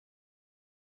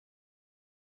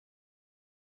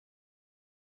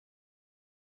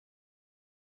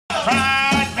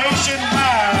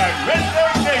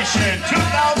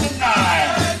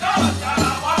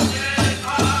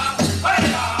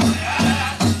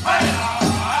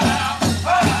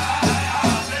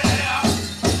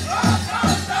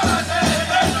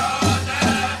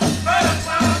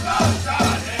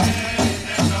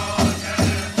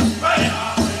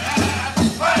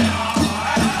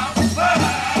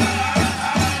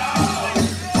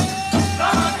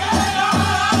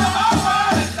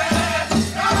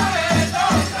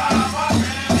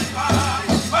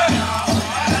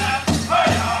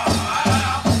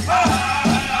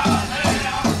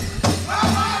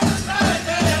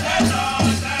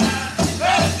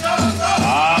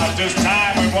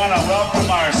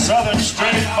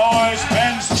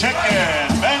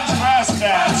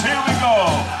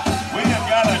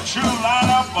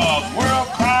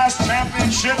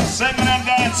ship singing and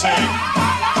dancing.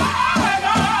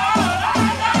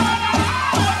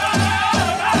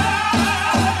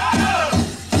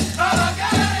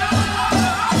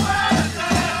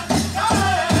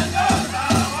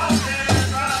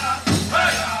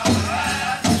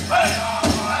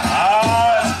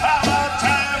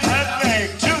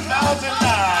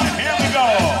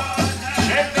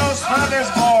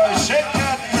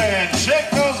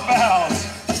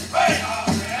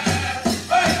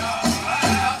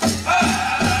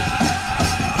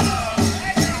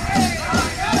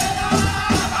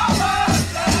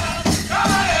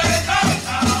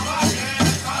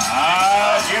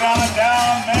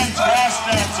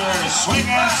 Swing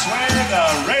and sway the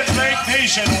Red Lake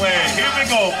Nation way. Here we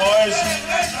go, boys.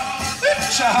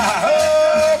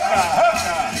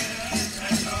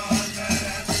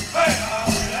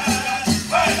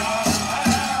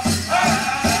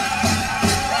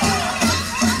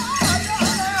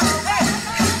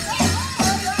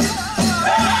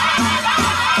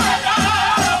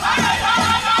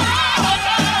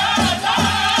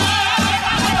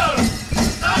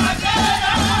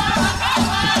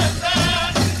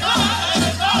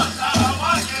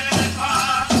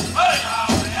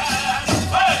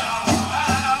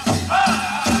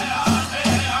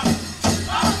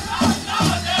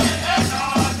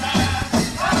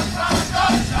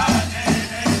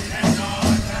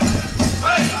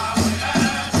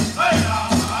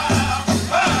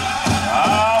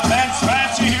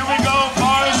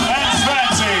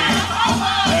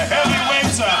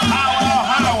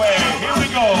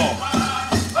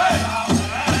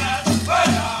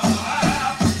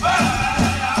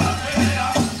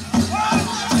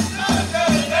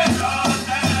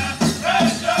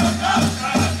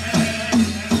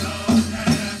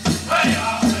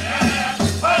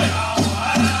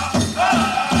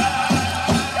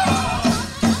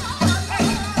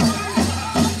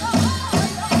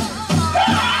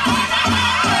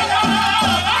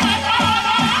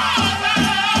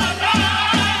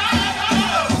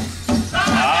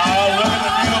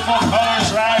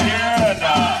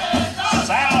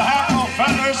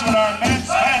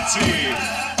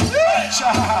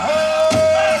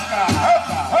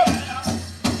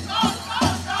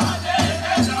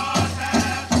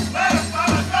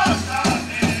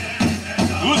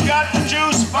 Who's got the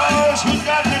juice, boys? Who's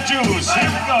got the juice? Here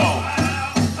we go.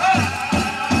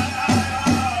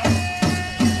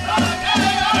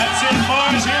 That's it,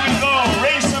 boys. Here we go.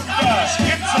 Raise some dust.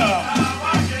 Get some.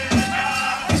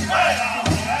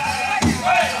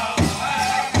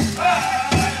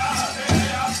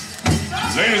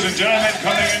 Ladies and gentlemen,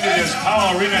 coming into this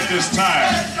power arena at this time.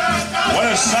 What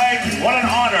a sight, what an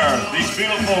honor. These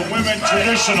beautiful women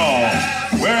traditional,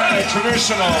 wearing a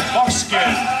traditional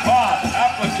buckskin, cloth,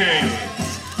 applique.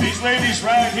 These ladies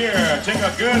right here take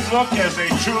a good look as they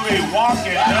truly walk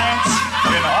and dance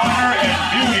in honor and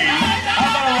beauty. How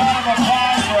about a round of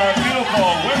applause for our beautiful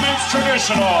women's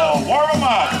traditional. Warm them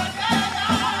up.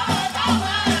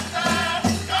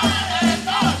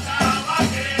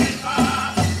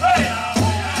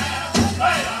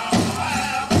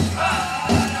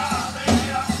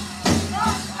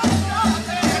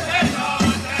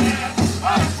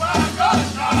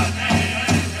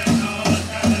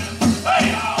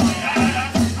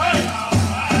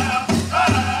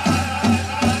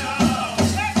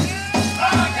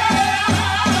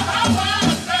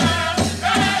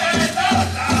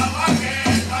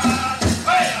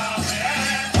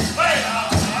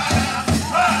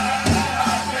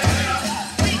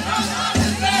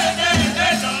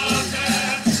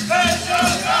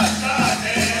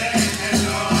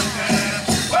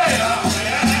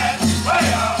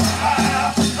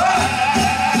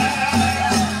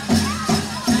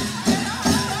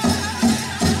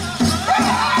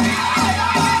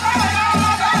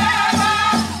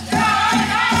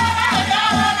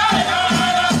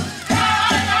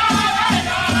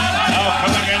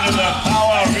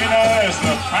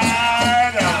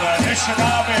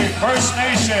 First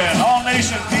Nation, all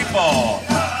nation people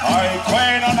are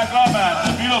equated on the government.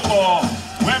 The beautiful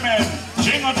women,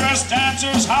 jingle dress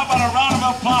dancers. How about a round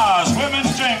of applause?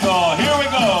 Women's jingle. Here we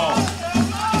go.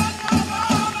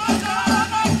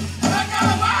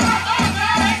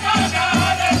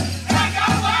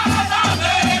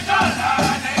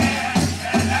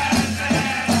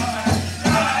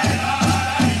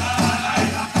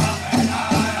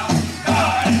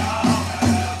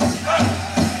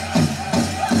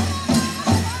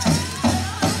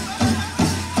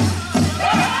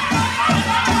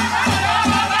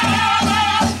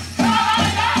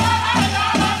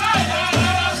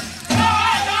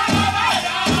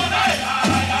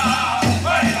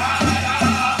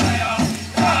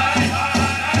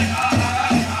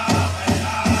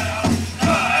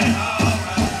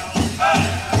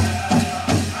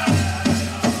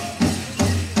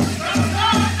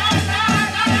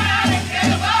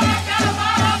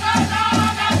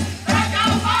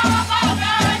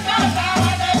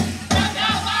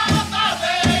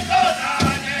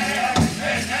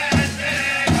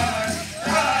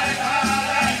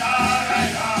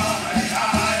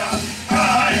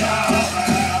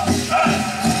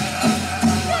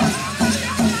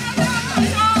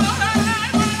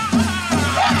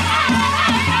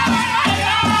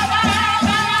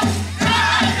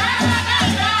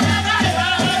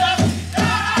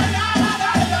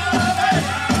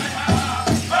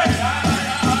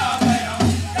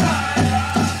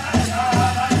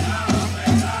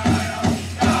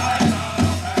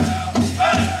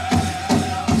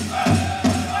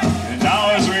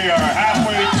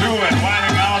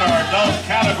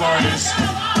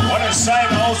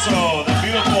 also the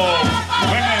beautiful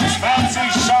women's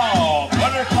fancy shawl,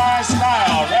 butterfly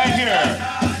style, right here.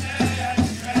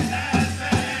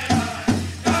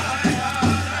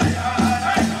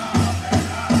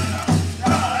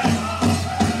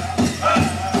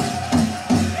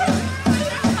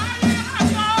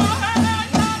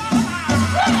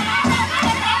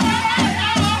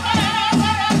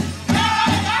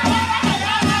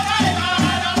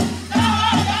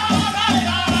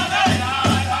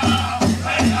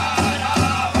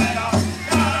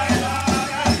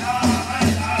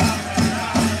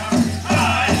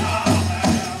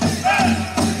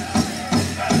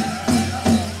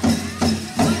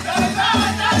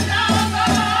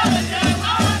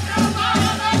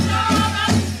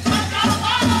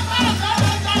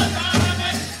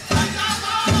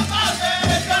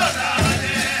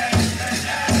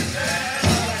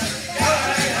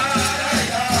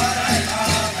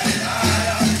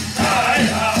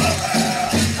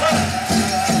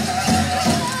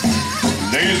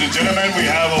 Ladies and gentlemen, we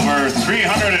have over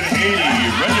 380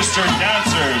 registered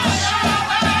dancers.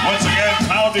 Once again,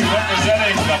 proudly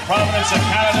representing the province of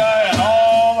Canada and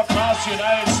all across the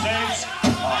United States,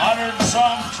 100 and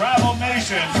some travel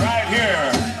nations right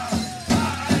here.